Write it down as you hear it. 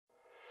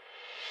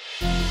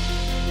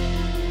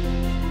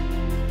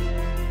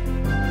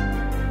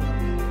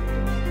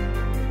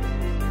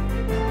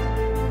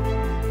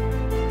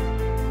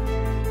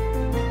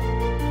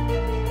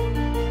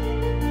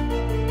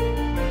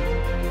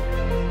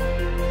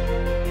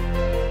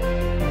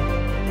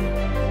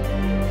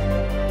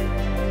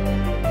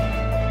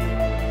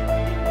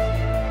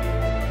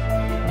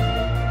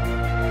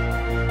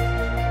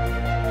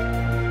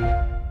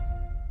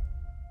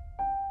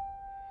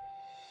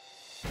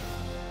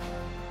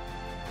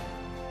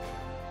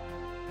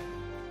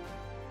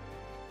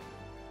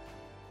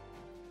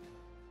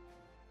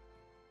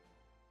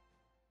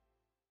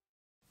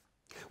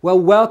Well,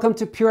 welcome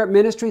to Pure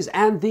Ministries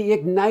and the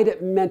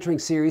Ignited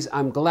Mentoring Series.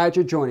 I'm glad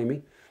you're joining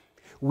me.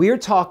 We're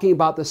talking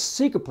about the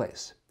secret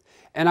place,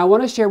 and I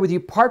want to share with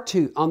you part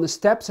 2 on the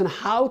steps and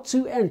how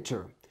to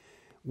enter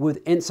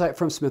with insight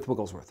from Smith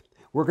Wigglesworth.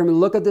 We're going to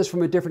look at this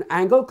from a different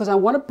angle because I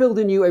want to build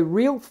in you a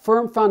real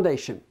firm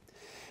foundation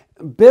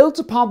built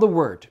upon the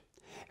Word,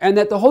 and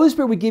that the Holy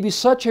Spirit would give you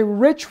such a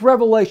rich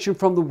revelation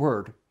from the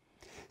Word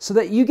so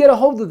that you get a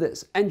hold of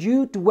this and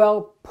you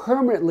dwell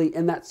permanently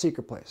in that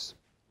secret place.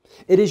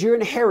 It is your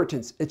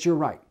inheritance. It's your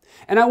right.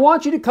 And I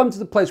want you to come to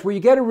the place where you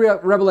get a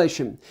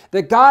revelation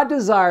that God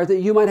desires that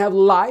you might have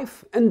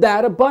life and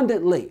that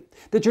abundantly,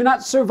 that you're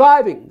not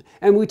surviving.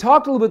 And we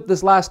talked a little bit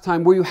this last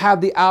time where you have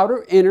the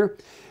outer, inner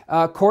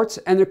courts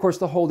and of course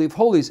the Holy of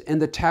Holies in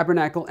the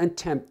tabernacle and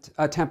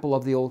temple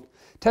of the Old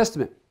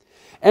Testament.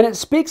 And it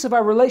speaks of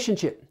our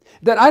relationship,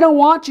 that I don't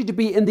want you to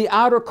be in the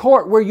outer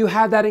court where you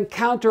have that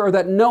encounter or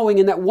that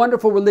knowing and that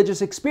wonderful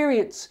religious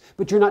experience,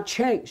 but you're not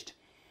changed.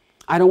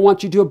 I don't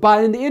want you to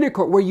abide in the inner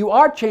court where you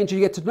are changed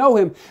and you get to know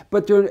Him,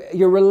 but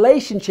your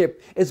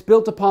relationship is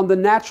built upon the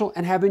natural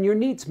and having your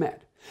needs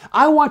met.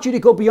 I want you to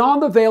go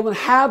beyond the veil and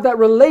have that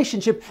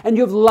relationship, and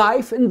you have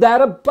life and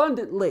that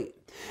abundantly,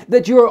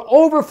 that you are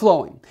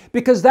overflowing,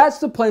 because that's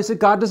the place that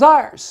God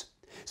desires.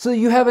 So that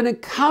you have an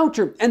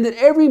encounter, and that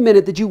every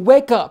minute that you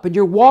wake up and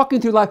you're walking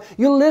through life,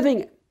 you're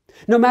living it.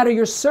 No matter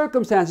your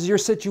circumstances, your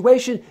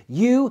situation,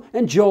 you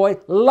enjoy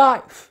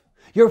life.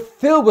 You're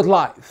filled with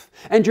life,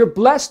 and you're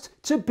blessed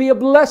to be a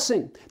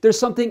blessing. There's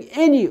something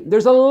in you.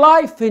 There's a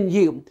life in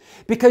you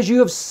because you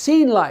have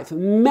seen life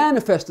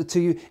manifested to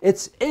you.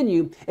 It's in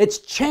you. It's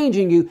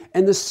changing you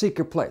in the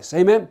secret place.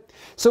 Amen.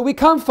 So we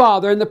come,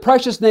 Father, in the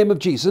precious name of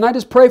Jesus, and I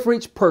just pray for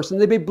each person.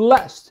 They be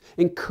blessed,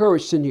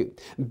 encouraged in you,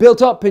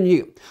 built up in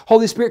you.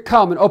 Holy Spirit,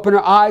 come and open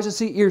our eyes to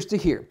see, ears to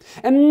hear,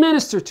 and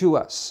minister to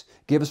us.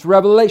 Give us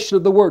revelation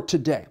of the Word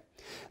today.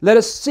 Let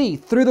us see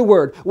through the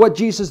Word what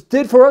Jesus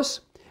did for us,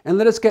 and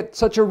let us get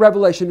such a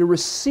revelation to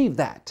receive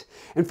that.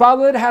 And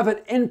Father, let it have an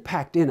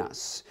impact in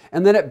us,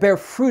 and let it bear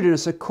fruit in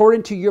us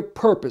according to your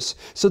purpose,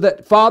 so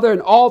that, Father,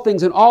 in all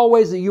things, in all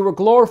ways that you were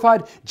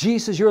glorified,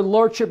 Jesus, your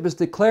Lordship is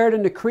declared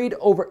and decreed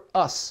over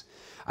us.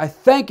 I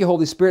thank you,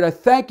 Holy Spirit. I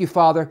thank you,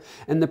 Father.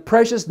 In the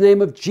precious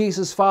name of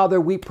Jesus,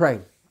 Father, we pray.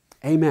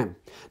 Amen.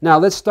 Now,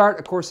 let's start,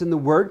 of course, in the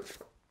Word.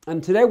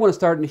 And today I want to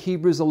start in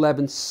Hebrews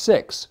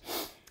 11:6.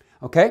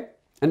 Okay?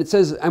 And it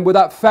says, and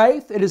without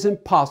faith it is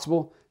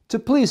impossible to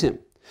please Him.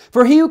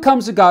 For he who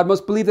comes to God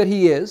must believe that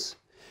He is,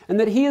 and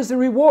that He is the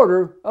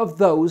rewarder of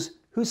those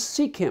who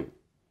seek Him.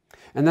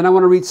 And then I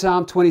want to read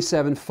Psalm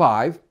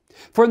 27:5.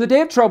 For in the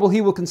day of trouble He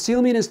will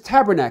conceal me in His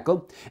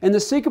tabernacle. In the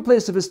secret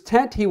place of His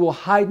tent He will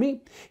hide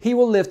me. He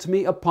will lift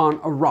me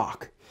upon a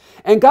rock.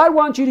 And God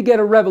wants you to get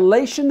a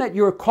revelation that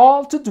you're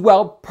called to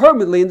dwell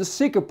permanently in the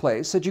secret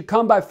place, that you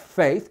come by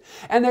faith,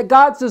 and that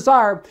God's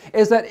desire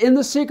is that in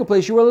the secret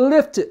place you are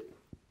lifted.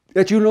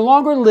 That you no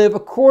longer live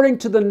according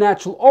to the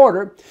natural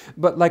order,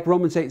 but like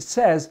Romans 8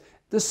 says,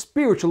 the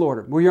spiritual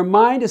order, where your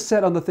mind is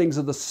set on the things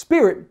of the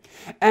Spirit,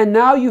 and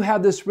now you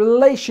have this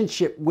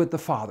relationship with the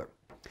Father.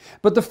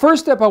 But the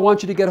first step I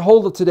want you to get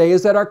hold of today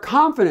is that our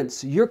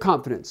confidence, your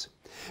confidence,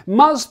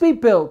 must be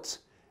built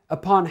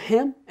upon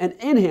Him and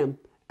in Him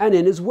and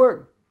in His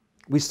Word.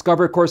 We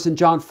discover, of course, in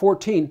John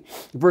 14,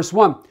 verse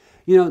 1,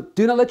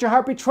 do not let your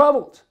heart be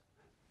troubled.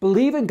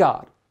 Believe in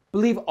God.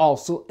 Believe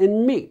also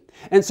in me.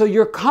 And so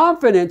your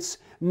confidence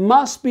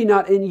must be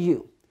not in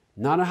you,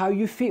 not in how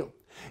you feel.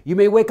 You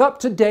may wake up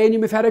today and you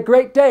may have had a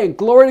great day, and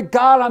glory to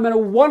God, I'm in a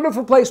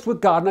wonderful place with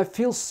God and I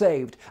feel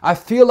saved. I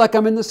feel like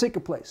I'm in the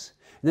secret place.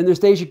 And then there's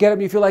days you get up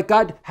and you feel like,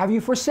 God, have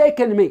you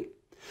forsaken me?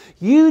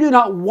 You do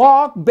not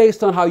walk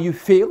based on how you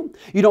feel.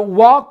 You don't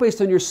walk based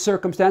on your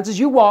circumstances.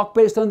 You walk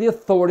based on the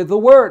authority of the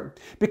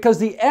Word. Because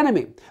the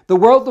enemy, the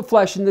world, the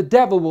flesh, and the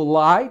devil will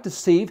lie,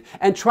 deceive,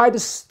 and try to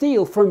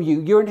steal from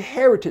you your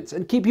inheritance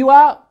and keep you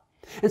out.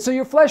 And so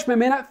your flesh may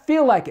not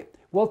feel like it.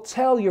 Well,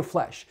 tell your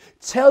flesh.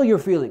 Tell your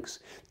feelings.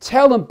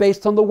 Tell them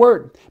based on the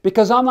Word.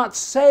 Because I'm not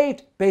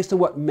saved based on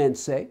what men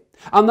say.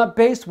 I'm not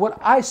based on what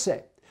I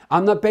say.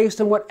 I'm not based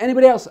on what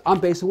anybody else, I'm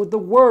based on what the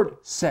Word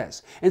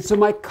says. And so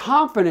my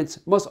confidence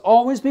must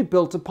always be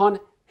built upon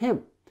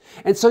Him.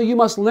 And so you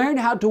must learn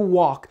how to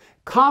walk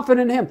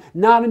confident in Him,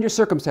 not in your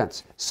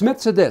circumstance.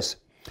 Smith said this,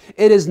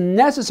 it is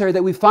necessary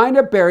that we find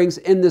our bearings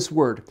in this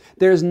Word.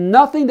 There is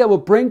nothing that will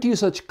bring to you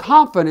such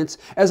confidence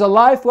as a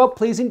life well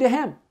pleasing to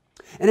Him.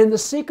 And in the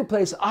secret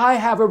place, I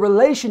have a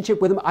relationship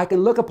with Him. I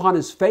can look upon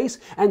His face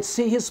and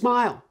see His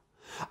smile.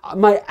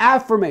 My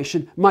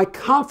affirmation, my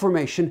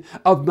confirmation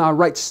of my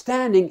right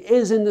standing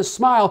is in the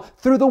smile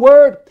through the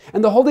Word.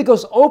 And the Holy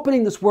Ghost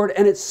opening this Word,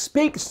 and it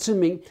speaks to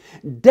me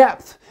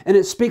depth, and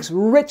it speaks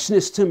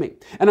richness to me.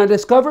 And I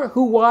discover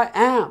who I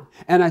am,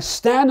 and I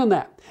stand on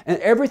that. And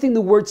everything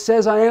the Word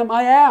says I am,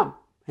 I am.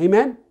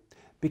 Amen?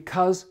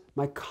 Because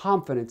my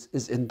confidence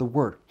is in the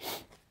Word.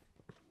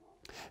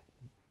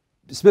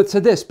 Smith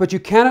said this, but you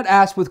cannot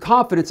ask with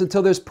confidence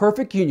until there's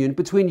perfect union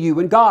between you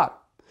and God.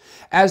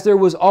 as there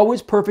was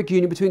always perfect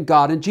union between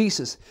God and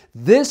Jesus.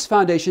 This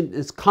foundation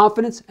is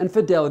confidence and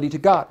fidelity to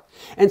God.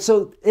 And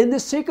so in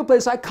this secret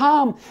place, I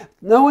come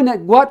knowing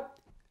that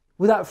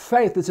without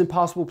faith, it's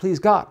impossible to please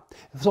God.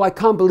 So I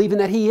come believing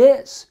that He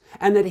is,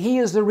 and that He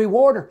is the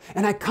rewarder.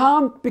 And I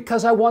come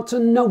because I want to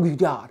know you,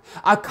 God.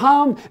 I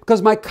come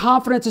because my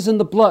confidence is in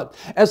the blood.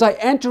 As I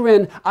enter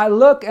in, I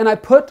look and I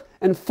put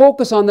and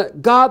focus on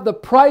that God, the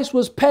price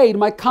was paid.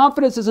 My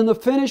confidence is in the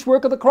finished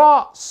work of the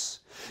cross.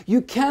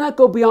 You cannot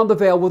go beyond the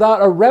veil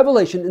without a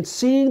revelation and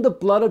seeing the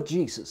blood of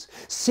Jesus,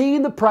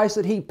 seeing the price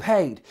that He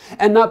paid,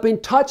 and not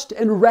being touched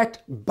and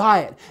wrecked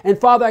by it.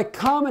 And Father, I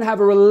come and have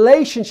a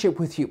relationship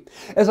with you.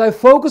 As I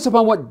focus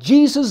upon what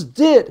Jesus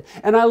did,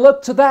 and I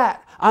look to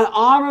that, I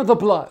honor the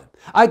blood.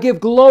 I give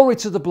glory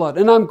to the blood.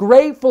 And I'm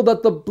grateful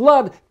that the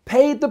blood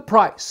paid the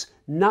price,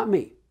 not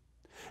me.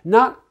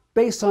 Not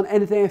based on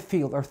anything I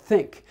feel or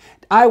think.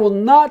 I will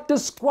not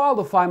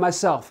disqualify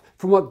myself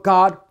from what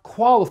God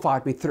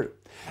qualified me through.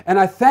 And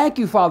I thank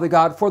you, Father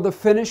God, for the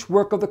finished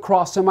work of the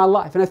cross in my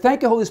life. And I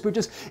thank you, Holy Spirit,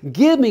 just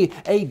give me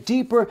a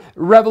deeper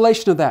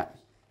revelation of that.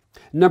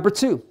 Number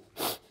 2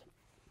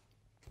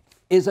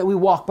 is that we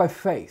walk by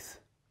faith.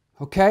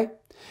 Okay?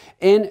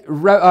 In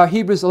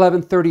Hebrews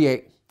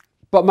 11:38,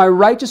 but my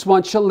righteous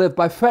one shall live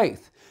by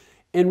faith.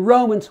 In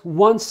Romans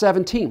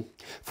 1:17,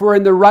 for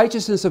in the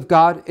righteousness of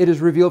God it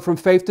is revealed from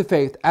faith to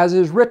faith, as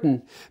it is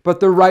written, but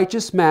the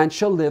righteous man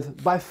shall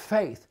live by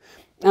faith.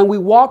 And we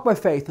walk by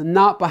faith,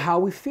 not by how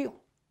we feel.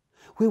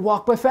 We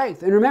walk by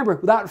faith. And remember,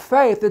 without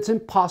faith, it's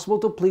impossible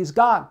to please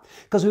God,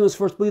 because we must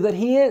first believe that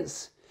He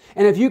is.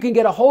 And if you can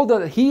get a hold of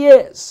that He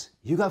is,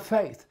 you got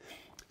faith.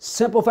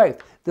 Simple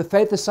faith. The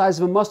faith the size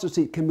of a mustard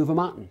seed can move a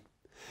mountain.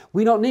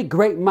 We don't need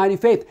great mighty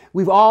faith.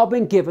 We've all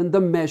been given the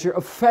measure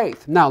of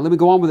faith. Now, let me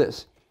go on with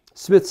this.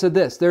 Smith said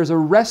this, there's a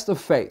rest of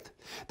faith.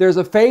 There's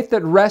a faith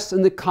that rests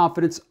in the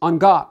confidence on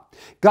God.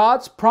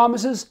 God's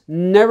promises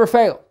never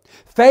fail.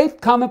 Faith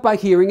cometh by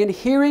hearing, and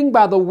hearing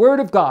by the word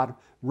of God.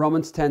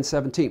 Romans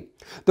 10:17.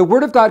 The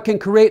word of God can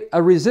create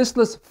a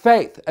resistless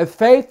faith, a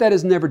faith that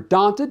is never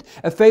daunted,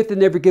 a faith that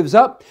never gives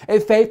up, a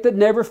faith that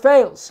never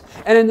fails.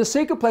 And in the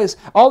secret place,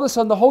 all of a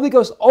sudden the Holy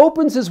Ghost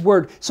opens His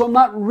word, so I'm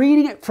not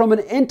reading it from an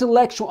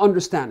intellectual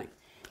understanding.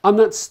 I'm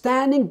not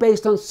standing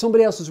based on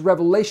somebody else's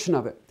revelation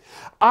of it.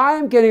 I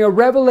am getting a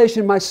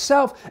revelation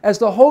myself as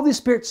the Holy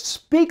Spirit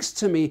speaks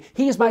to me.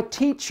 He is my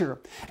teacher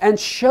and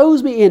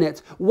shows me in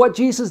it what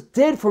Jesus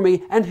did for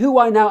me and who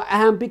I now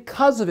am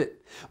because of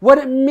it, what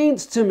it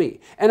means to me.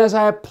 And as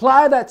I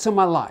apply that to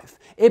my life,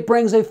 it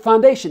brings a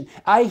foundation.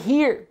 I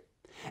hear,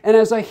 and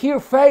as I hear,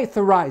 faith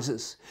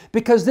arises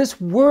because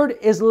this word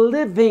is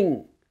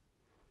living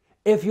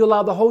if you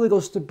allow the Holy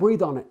Ghost to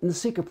breathe on it in the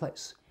secret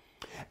place.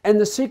 And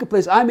the secret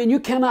place, I mean, you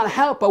cannot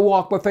help but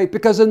walk by faith,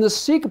 because in the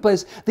secret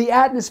place, the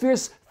atmosphere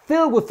is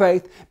filled with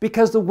faith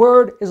because the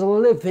word is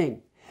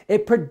living.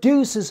 It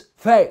produces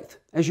faith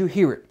as you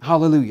hear it.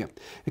 Hallelujah.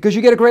 Because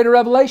you get a greater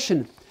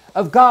revelation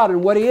of God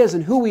and what He is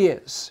and who He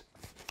is.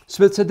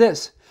 Smith said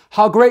this,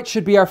 how great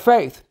should be our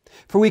faith,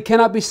 for we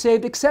cannot be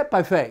saved except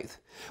by faith.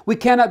 We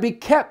cannot be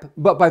kept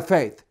but by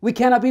faith. We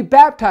cannot be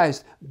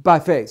baptized by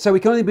faith. So we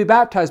can only be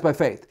baptized by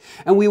faith.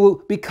 And we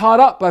will be caught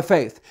up by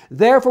faith.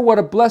 Therefore, what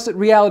a blessed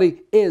reality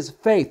is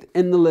faith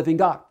in the living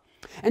God.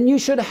 And you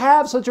should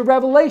have such a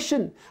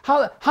revelation.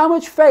 How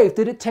much faith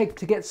did it take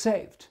to get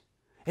saved?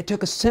 It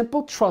took a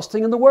simple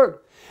trusting in the Word.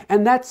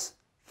 And that's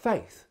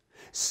faith.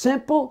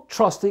 Simple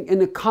trusting in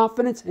the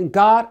confidence in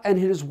God and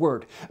in His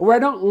Word, where I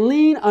don't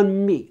lean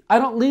on me. I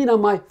don't lean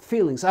on my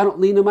feelings. I don't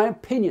lean on my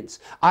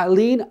opinions. I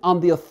lean on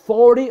the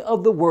authority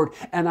of the Word,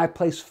 and I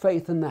place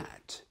faith in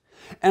that.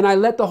 And I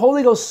let the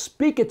Holy Ghost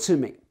speak it to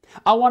me.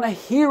 I want to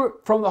hear it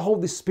from the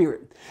Holy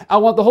Spirit. I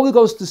want the Holy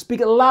Ghost to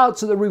speak it loud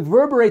so that it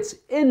reverberates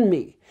in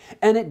me.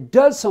 And it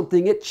does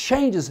something. It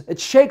changes. It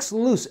shakes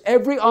loose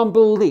every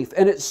unbelief.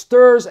 And it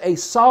stirs a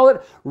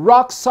solid,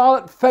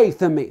 rock-solid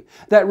faith in me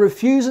that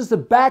refuses to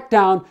back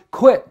down,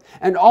 quit,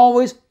 and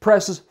always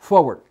presses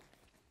forward.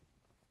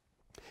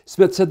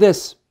 Smith said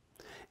this,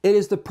 it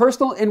is the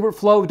personal inward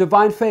flow of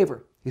divine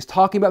favor. He's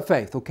talking about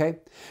faith, okay?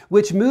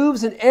 Which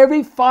moves in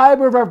every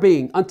fiber of our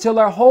being until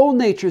our whole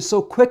nature is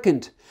so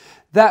quickened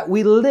that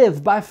we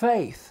live by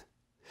faith.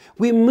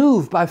 We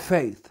move by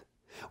faith.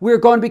 We're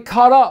going to be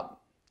caught up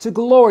to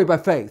glory by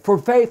faith, for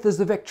faith is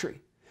the victory.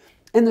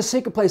 In the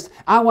secret place,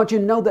 I want you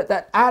to know that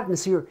that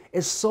atmosphere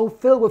is so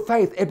filled with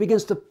faith, it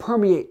begins to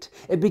permeate.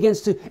 It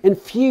begins to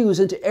infuse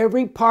into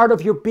every part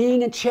of your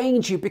being and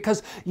change you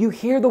because you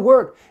hear the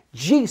word.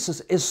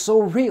 Jesus is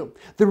so real.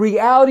 The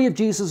reality of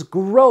Jesus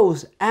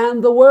grows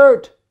and the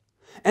word.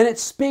 And it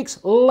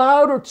speaks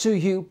louder to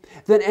you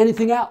than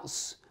anything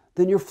else,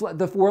 than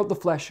the world, the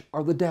flesh,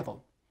 or the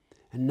devil.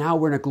 And now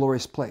we're in a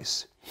glorious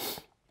place.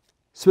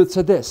 Smith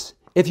said this,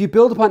 if you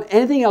build upon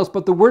anything else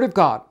but the Word of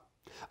God,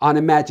 on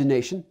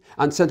imagination,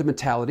 on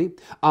sentimentality,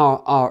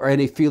 or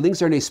any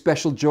feelings or any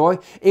special joy,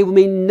 it will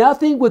mean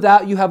nothing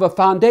without you have a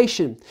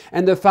foundation.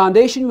 And the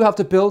foundation you have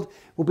to build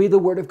will be the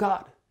Word of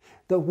God.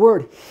 the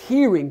Word,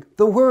 hearing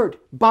the Word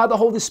by the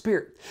Holy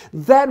Spirit.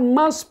 That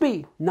must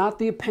be not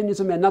the opinions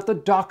of men, not the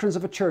doctrines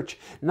of a church,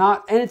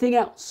 not anything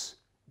else,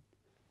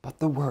 but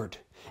the Word.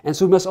 And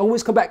so we must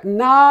always come back,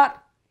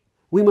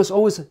 we must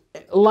always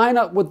line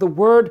up with the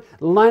Word,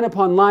 line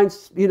upon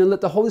lines,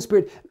 let the Holy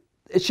Spirit,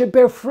 it should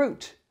bear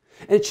fruit.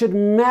 It should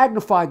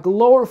magnify,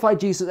 glorify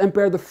Jesus, and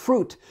bear the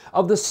fruit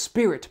of the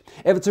Spirit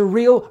if it's a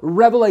real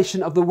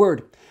revelation of the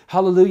Word.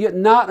 Hallelujah.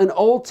 Not an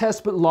Old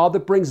Testament law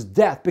that brings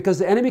death, because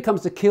the enemy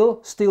comes to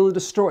kill, steal, and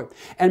destroy.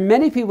 And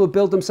many people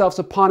build themselves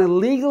upon a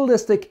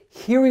legalistic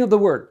hearing of the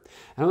Word.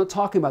 And I'm not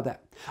talking about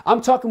that.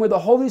 I'm talking where the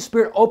Holy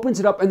Spirit opens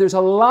it up and there's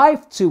a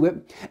life to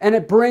it, and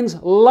it brings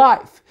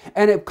life.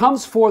 And it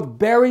comes forth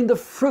bearing the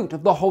fruit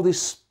of the Holy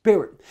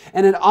Spirit.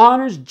 And it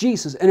honors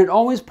Jesus, and it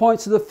always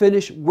points to the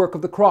finished work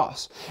of the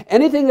cross.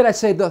 Anything that I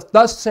say,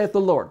 thus saith the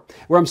Lord,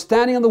 where I'm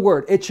standing on the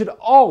Word, it should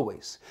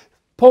always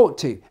point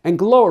to and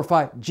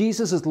glorify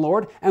Jesus as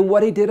Lord and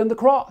what He did on the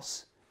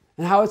cross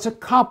and how it's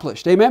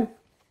accomplished. Amen?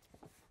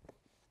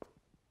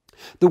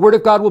 The Word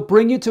of God will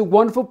bring you to a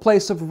wonderful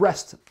place of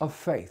rest of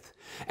faith.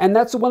 And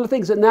that's one of the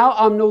things that now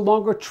I'm no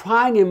longer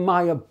trying in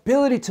my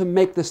ability to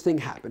make this thing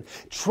happen,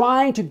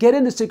 trying to get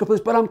in the secret place,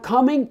 but I'm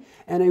coming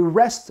in a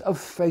rest of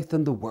faith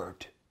in the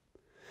Word.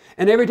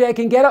 And every day I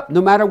can get up,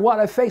 no matter what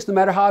I face, no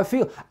matter how I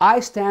feel, I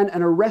stand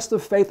in a rest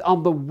of faith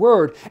on the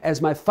Word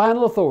as my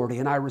final authority,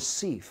 and I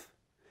receive.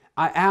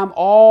 I am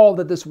all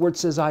that this Word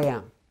says I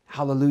am.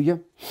 Hallelujah.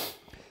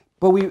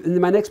 But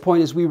my next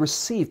point is we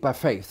receive by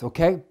faith,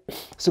 okay?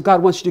 So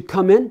God wants you to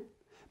come in,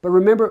 but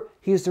remember,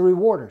 He is the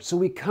rewarder. So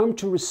we come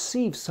to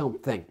receive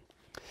something.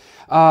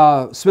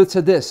 Smith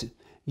said this,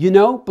 "You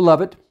know,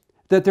 beloved,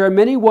 that there are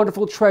many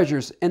wonderful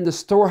treasures in the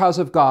storehouse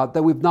of God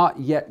that we've not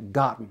yet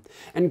gotten."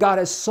 And God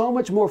has so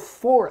much more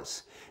for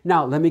us.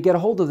 Now, let me get a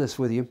hold of this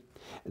with you.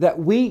 That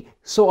we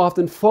so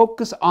often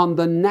focus on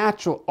the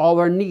natural, all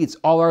our needs,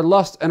 all our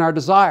lusts and our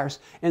desires.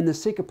 In the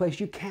secret place,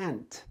 you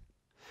can't.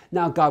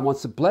 Now, God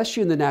wants to bless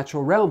you in the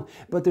natural realm,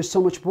 but there's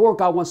so much more.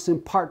 God wants to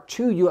impart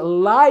to you a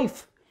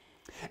life.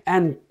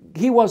 And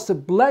He wants to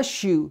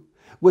bless you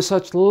with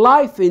such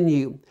life in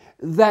you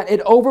that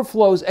it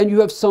overflows and you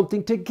have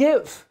something to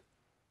give.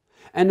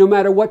 And no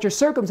matter what your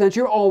circumstance,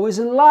 you're always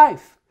in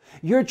life.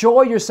 Your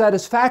joy, your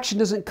satisfaction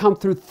doesn't come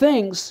through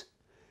things.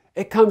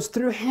 It comes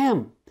through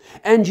Him.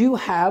 And you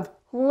have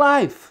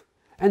life,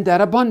 and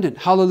that abundant.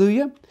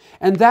 Hallelujah.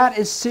 And that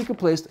is secret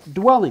place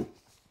dwelling.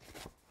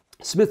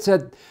 Smith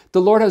said,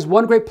 "The Lord has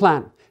one great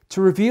plan, to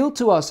reveal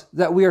to us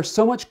that we are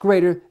so much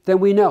greater than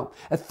we know,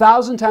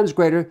 1,000 times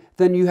greater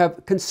than you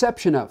have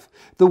conception of.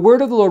 The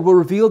word of the Lord will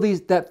reveal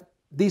that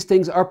these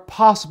things are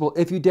possible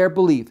if you dare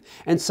believe,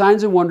 and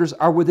signs and wonders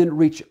are within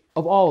reach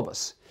of all of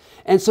us."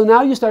 And so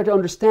now you start to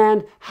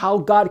understand how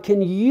God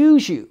can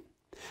use you,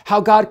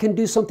 how God can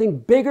do something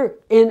bigger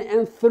in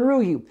and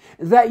through you,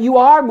 that you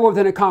are more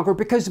than a conqueror,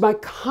 because my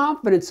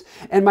confidence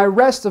and my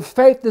rest of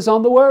faith is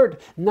on the Word,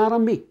 not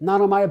on me, not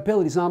on my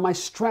abilities, not on my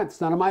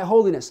strengths, not on my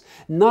holiness,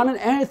 not on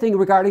anything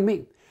regarding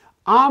me.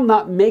 I'm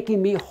not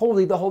making me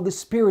holy, the Holy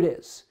Spirit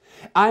is.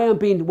 I am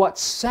being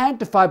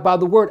sanctified by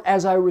the Word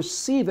as I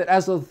receive it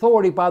as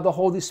authority by the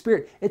Holy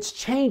Spirit. It's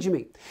changing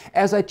me.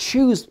 As I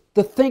choose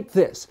to think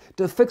this,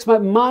 to fix my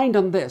mind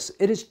on this,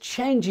 it is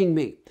changing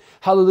me.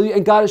 Hallelujah.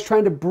 And God is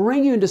trying to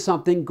bring you into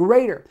something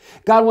greater.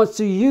 God wants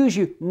to use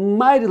you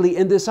mightily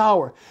in this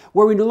hour,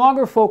 where we no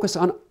longer focus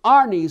on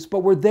our needs, but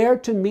we're there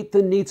to meet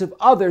the needs of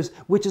others,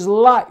 which is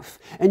life.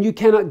 And you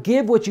cannot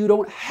give what you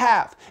don't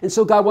have. And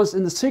so God wants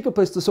in the secret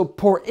place to so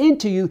pour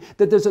into you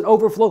that there's an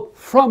overflow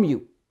from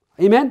you.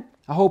 Amen?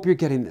 I hope you're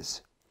getting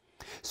this.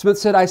 Smith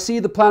said, "I see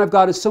the plan of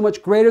God is so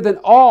much greater than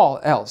all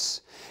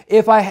else.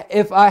 If I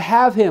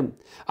have Him,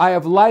 I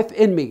have life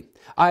in me.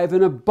 I have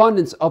an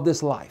abundance of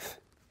this life."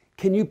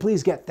 Can you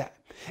please get that?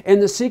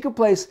 In the secret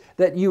place,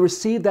 that you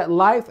receive that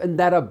life and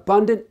that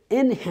abundant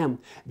in Him,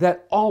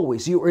 that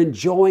always you are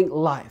enjoying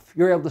life.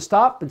 You're able to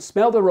stop and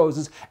smell the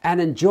roses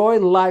and enjoy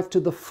life to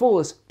the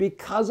fullest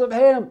because of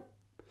Him.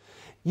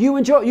 You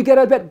enjoy, you get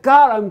out of bed,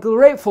 God, I'm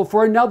grateful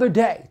for another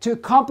day to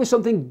accomplish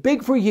something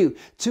big for you,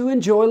 to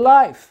enjoy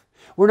life.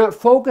 We're not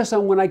focused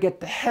on when I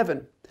get to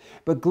heaven,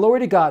 but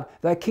glory to God,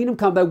 thy kingdom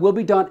come, thy will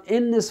be done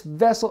in this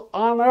vessel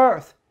on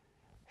earth.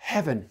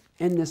 Heaven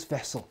in this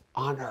vessel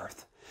on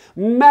earth.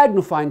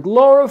 Magnifying,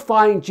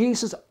 glorifying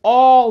Jesus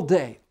all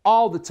day,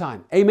 all the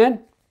time.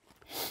 Amen?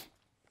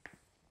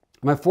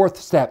 My fourth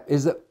step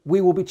is that we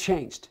will be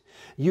changed.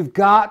 You've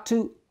got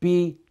to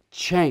be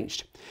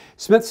changed.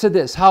 Smith said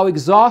this, "How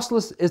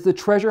exhaustless is the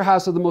treasure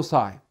house of the Most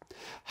High.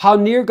 How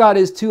near God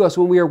is to us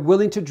when we are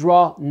willing to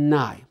draw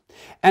nigh.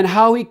 And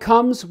how He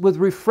comes with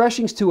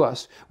refreshings to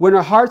us when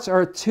our hearts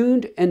are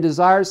attuned and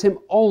desires Him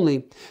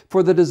only,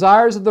 for the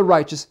desires of the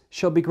righteous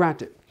shall be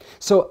granted."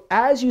 So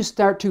as you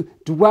start to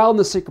dwell in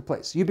the secret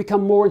place, you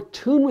become more in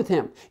tune with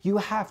Him. You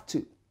have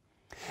to.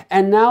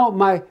 And now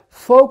my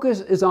focus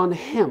is on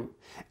Him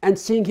and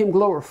seeing Him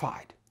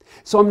glorified.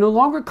 So I'm no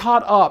longer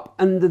caught up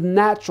in the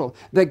natural,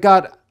 that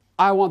God,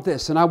 I want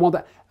this and I want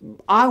that.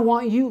 I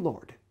want you,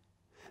 Lord.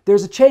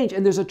 there's a change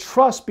and there's a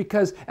trust,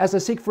 because as I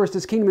seek first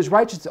His kingdom, His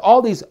righteousness,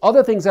 all these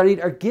other things that I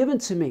need are given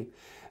to me.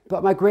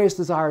 But my greatest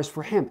desire is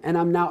for Him, and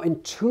I'm now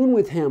in tune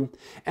with Him.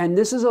 And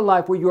this is a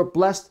life where you're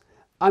blessed.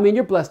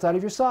 You're blessed out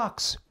of your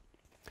socks.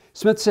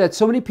 Smith said,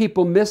 so many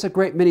people miss a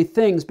great many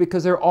things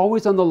because they're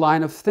always on the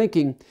line of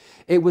thinking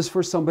it was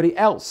for somebody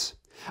else.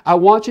 I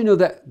want you to know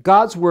that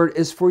God's word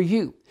is for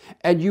you,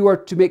 and you are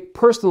to make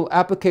personal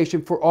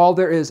application for all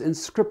there is in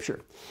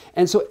Scripture.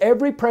 And so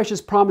every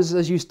precious promise,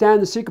 as you stand in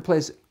the secret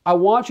place, I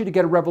want you to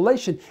get a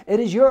revelation. It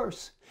is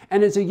yours,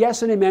 and it's a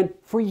yes and amen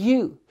for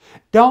you.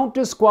 Don't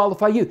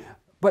disqualify you.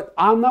 But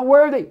I'm not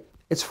worthy.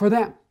 It's for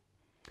them.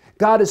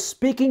 God is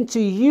speaking to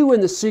you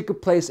in the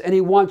secret place, and He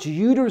wants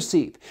you to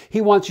receive.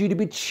 He wants you to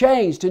be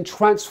changed and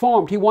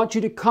transformed. He wants you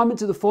to come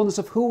into the fullness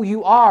of who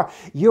you are,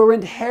 your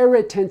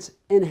inheritance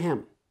in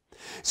Him.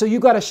 So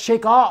you got to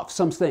shake off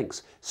some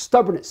things.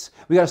 Stubbornness.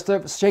 We got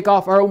to shake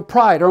off our own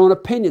pride, our own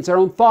opinions, our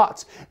own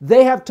thoughts.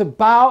 They have to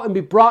bow and be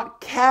brought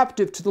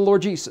captive to the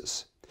Lord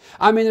Jesus.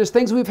 There's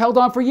things we've held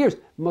on for years.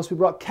 Must be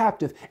brought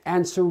captive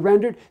and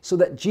surrendered, so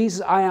that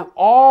Jesus, I am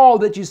all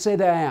that you say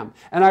that I am,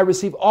 and I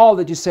receive all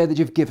that you say that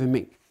you've given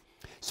me.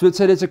 Smith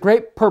said it's a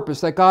great purpose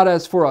that God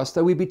has for us,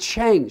 that we be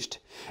changed.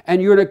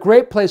 And you're in a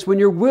great place when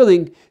you're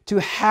willing to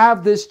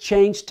have this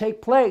change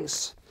take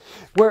place.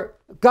 Where,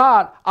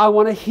 God, I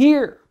want to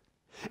hear,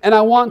 and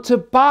I want to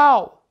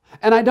bow.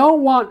 And I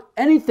don't want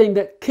anything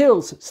that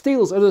kills,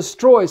 steals, or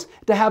destroys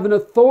to have an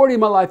authority in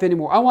my life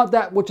anymore. I want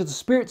that which the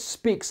Spirit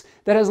speaks,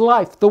 that has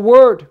life, the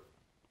Word.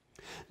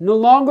 No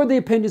longer the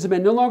opinions of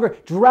men, no longer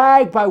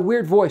dragged by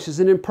weird voices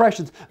and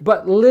impressions,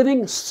 but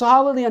living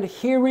solidly and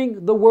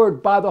hearing the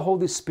Word by the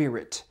Holy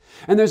Spirit.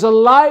 And there's a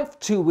life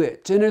to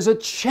it, and there's a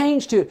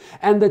change to it.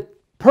 And the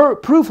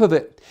proof of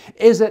it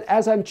is that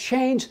as I'm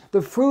changed,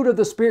 the fruit of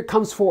the Spirit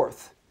comes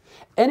forth.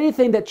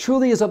 Anything that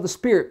truly is of the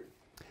Spirit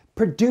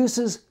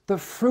produces the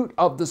fruit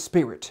of the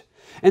Spirit.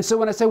 And so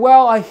when I say,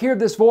 well, I hear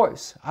this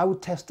voice, I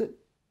would test it.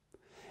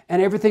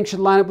 And everything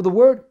should line up with the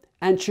Word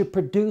and should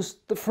produce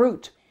the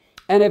fruit.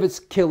 And if it's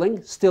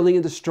killing, stealing,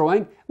 and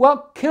destroying,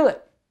 well, kill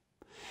it.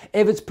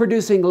 If it's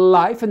producing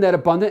life and that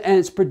abundant, and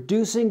it's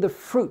producing the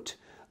fruit,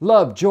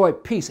 love, joy,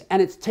 peace,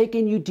 and it's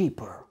taking you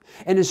deeper,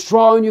 and it's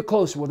drawing you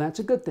closer, well, that's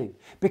a good thing.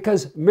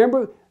 Because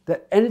remember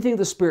that anything of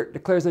the Spirit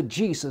declares that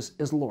Jesus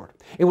is Lord.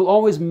 It will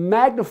always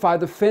magnify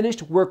the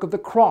finished work of the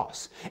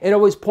cross. It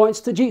always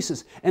points to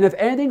Jesus. And if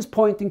anything's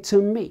pointing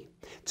to me,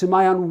 to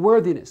my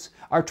unworthiness,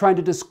 are trying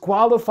to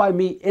disqualify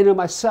me in and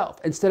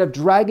myself, instead of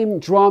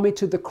draw me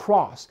to the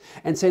cross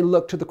and saying,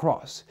 look to the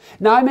cross.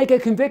 Now I may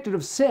get convicted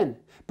of sin,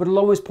 but it'll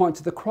always point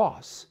to the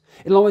cross.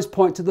 It'll always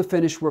point to the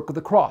finished work of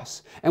the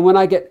cross. And when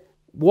I get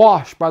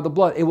washed by the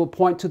blood, it will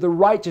point to the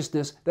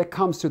righteousness that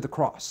comes through the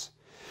cross.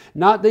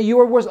 Not that you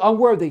are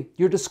unworthy,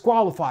 you're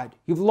disqualified,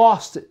 you've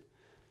lost it.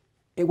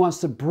 It wants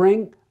to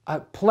bring a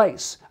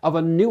place of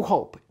a new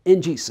hope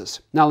in Jesus.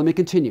 Now let me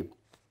continue.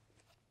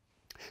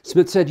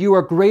 Smith said, you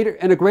are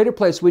in a greater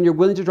place when you're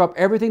willing to drop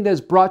everything that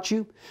has brought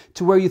you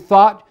to where you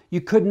thought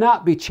you could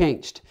not be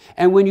changed.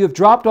 And when you have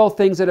dropped all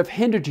things that have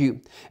hindered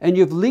you, and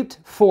you have leaped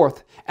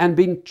forth and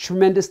been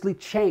tremendously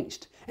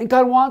changed. And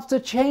God wants to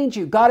change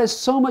you. God has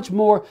so much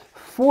more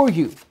for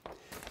you.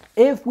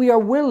 If we are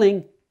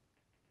willing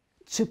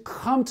to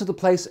come to the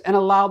place and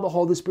allow the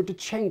Holy Spirit to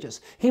change us.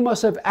 He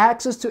must have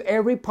access to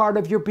every part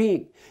of your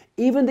being,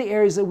 even the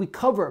areas that we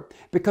cover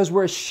because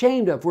we're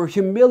ashamed of, we're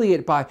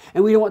humiliated by,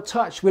 and we don't want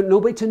touch. We want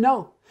nobody to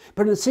know.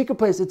 But in the secret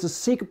place, it's a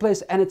secret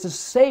place, and it's a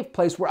safe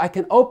place where I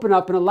can open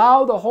up and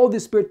allow the Holy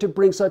Spirit to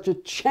bring such a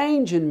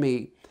change in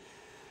me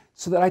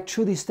so that I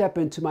truly step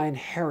into my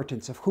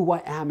inheritance of who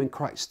I am in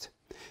Christ.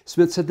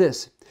 Smith said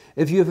this,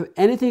 if you have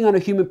anything on a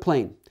human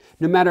plane,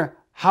 no matter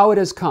how it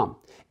has come,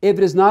 if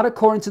it is not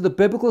according to the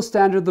biblical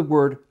standard of the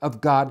Word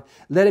of God,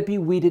 let it be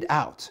weeded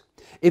out.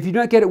 If you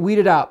don't get it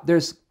weeded out,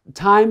 there's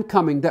time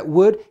coming that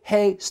wood,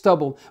 hay,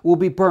 stubble will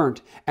be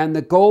burned, and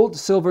the gold,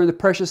 silver, and the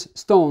precious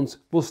stones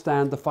will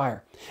stand the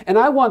fire. And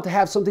I want to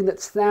have something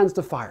that stands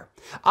the fire.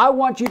 I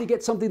want you to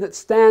get something that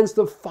stands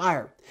the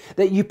fire,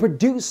 that you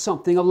produce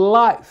something of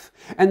life,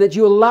 and that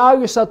you allow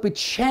yourself to be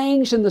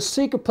changed in the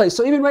secret place.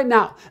 So even right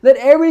now, let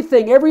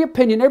everything, every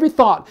opinion, every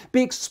thought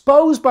be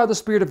exposed by the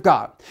Spirit of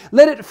God.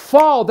 Let it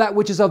fall, that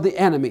which is of the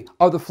enemy,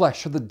 of the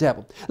flesh, of the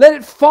devil. Let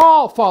it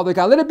fall, Father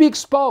God. Let it be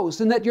exposed,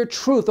 and let your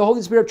truth, the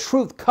Holy Spirit of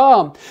truth,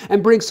 come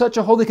and bring such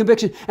a holy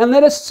conviction. And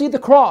let us see the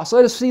cross.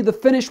 Let us see the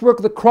finished work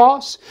of the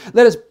cross.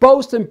 Let us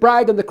boast and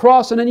brag on the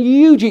cross and in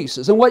you,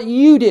 Jesus, and what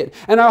you did,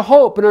 and our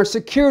hope and our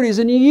security is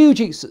in you,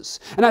 Jesus.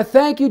 And I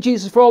thank you,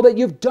 Jesus, for all that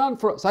you've done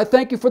for us. I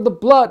thank you for the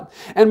blood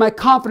and my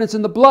confidence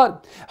in the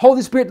blood.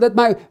 Holy Spirit, let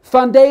my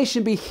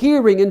foundation be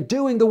hearing and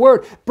doing the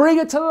word. Bring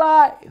it to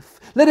life.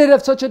 Let it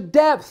have such a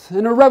depth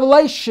and a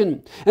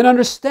revelation and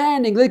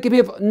understanding. Let it give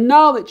me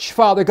knowledge,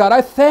 Father God.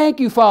 I thank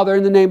you, Father,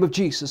 in the name of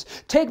Jesus.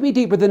 Take me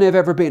deeper than I've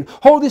ever been.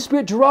 Holy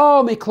Spirit,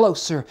 draw me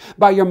closer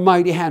by your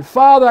mighty hand.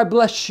 Father, I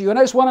bless you, and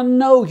I just want to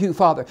know you,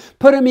 Father.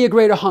 Put in me a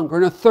greater hunger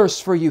and a thirst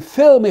thirst for you.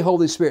 Fill me,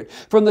 Holy Spirit,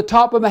 from the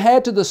top of my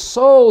head to the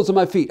soles of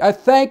my feet. I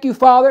thank you,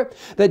 Father,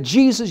 that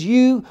Jesus,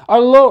 you are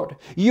Lord.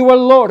 You are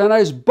Lord, and I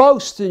just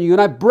boast in you,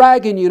 and I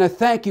brag in you, and I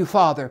thank you,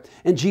 Father.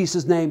 In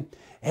Jesus' name,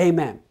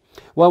 amen.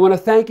 Well, I want to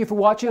thank you for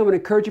watching. I want to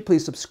encourage you,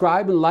 please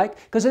subscribe and like,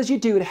 because as you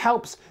do, it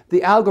helps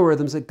the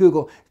algorithms at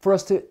Google for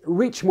us to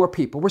reach more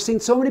people. We're seeing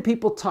so many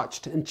people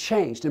touched and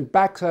changed and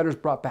backsliders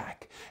brought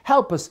back.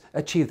 Help us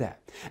achieve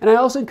that. And I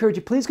also encourage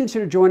you, please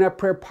consider joining our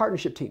prayer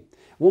partnership team.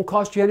 It won't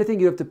cost you anything.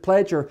 You don't have to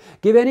pledge or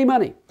give any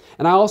money.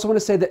 And I also want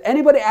to say that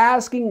anybody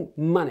asking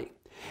money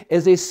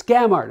is a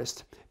scam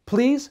artist.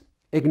 Please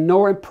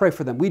ignore and pray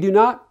for them. We do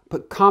not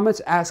put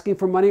comments asking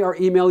for money or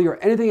email you or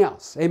anything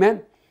else.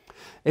 Amen.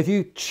 If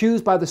you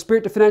choose by the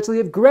Spirit to financially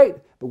give, great,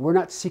 but we're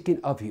not seeking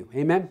of you.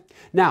 Amen.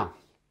 Now,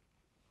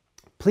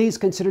 please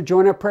consider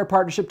joining our prayer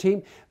partnership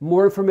team.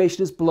 More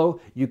information is below.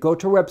 You go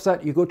to our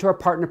website, you go to our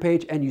partner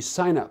page, and you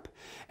sign up.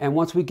 And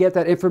once we get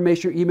that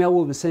information or email,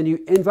 we'll send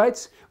you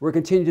invites. We're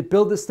continuing to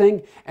build this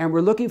thing, and we're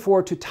looking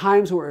forward to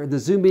times where the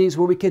Zoom meetings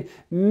where we can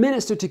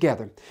minister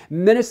together,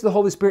 minister the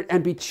Holy Spirit,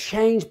 and be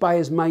changed by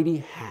His mighty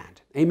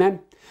hand. Amen.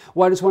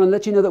 Well, I just want to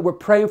let you know that we're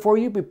praying for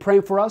you. Be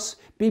praying for us.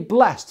 Be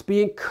blessed.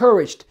 Be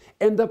encouraged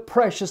in the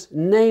precious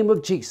name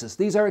of Jesus.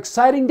 These are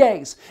exciting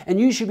days, and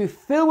you should be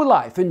filled with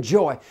life and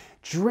joy,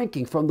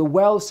 drinking from the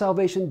well of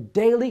salvation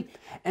daily,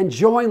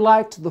 enjoying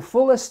life to the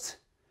fullest,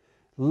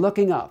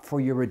 looking up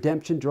for your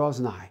redemption draws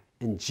nigh.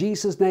 In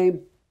Jesus'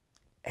 name,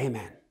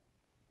 amen.